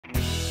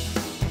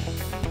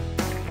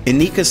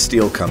Enica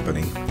Steel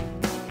Company.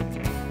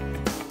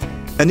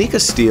 Enica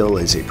Steel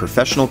is a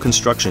professional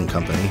construction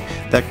company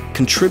that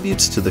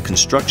contributes to the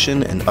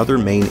construction and other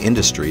main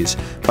industries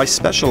by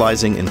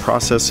specializing in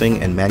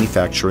processing and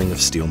manufacturing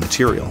of steel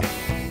material.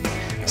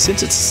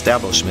 Since its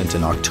establishment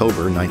in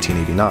October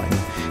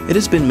 1989, it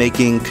has been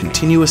making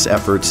continuous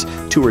efforts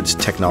towards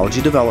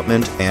technology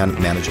development and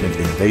management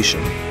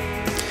innovation.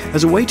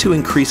 As a way to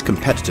increase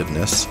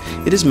competitiveness,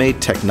 it has made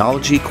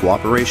technology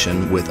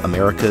cooperation with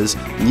America's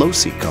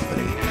LOSEKE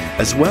company,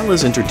 as well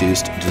as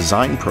introduced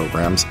design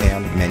programs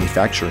and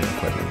manufacturing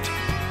equipment.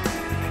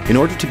 In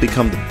order to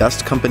become the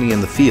best company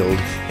in the field,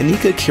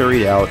 Enica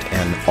carried out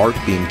an arc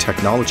beam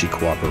technology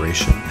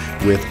cooperation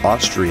with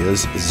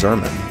Austria's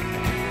Zerman.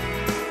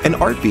 An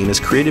arc beam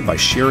is created by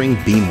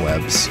shearing beam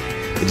webs.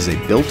 It is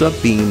a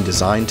built-up beam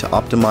designed to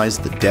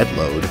optimize the dead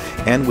load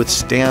and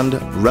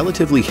withstand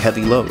relatively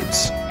heavy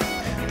loads.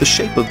 The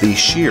shape of these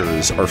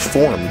shears are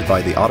formed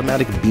by the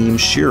automatic beam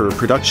shearer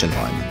production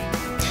line.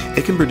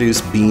 It can produce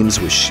beams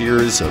with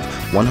shears of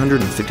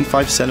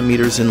 155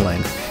 centimeters in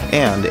length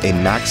and a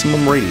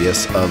maximum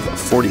radius of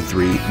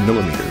 43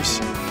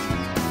 millimeters.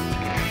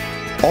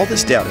 All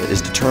this data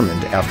is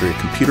determined after a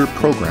computer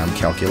program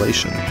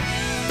calculation.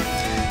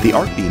 The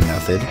arc beam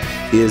method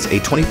is a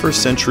 21st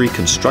century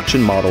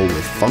construction model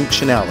with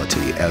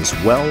functionality as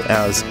well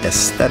as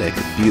aesthetic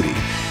beauty,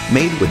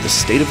 made with the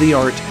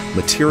state-of-the-art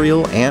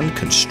material and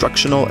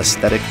constructional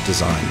aesthetic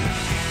design.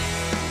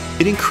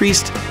 It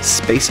increased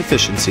space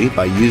efficiency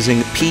by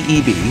using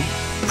P.E.B,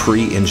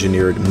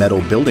 pre-engineered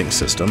metal building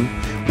system,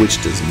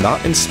 which does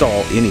not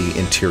install any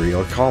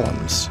interior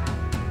columns.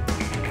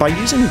 By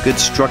using a good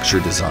structure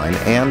design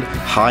and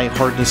high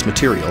hardness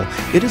material,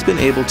 it has been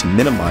able to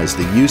minimize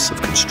the use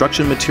of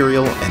construction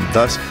material and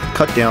thus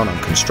cut down on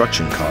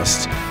construction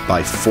costs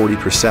by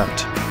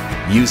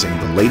 40% using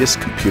the latest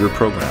computer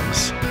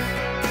programs.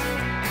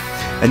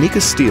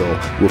 Enica Steel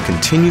will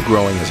continue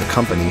growing as a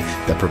company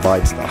that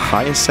provides the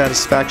highest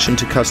satisfaction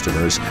to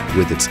customers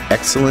with its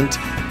excellent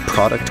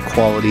product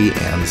quality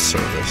and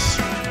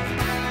service.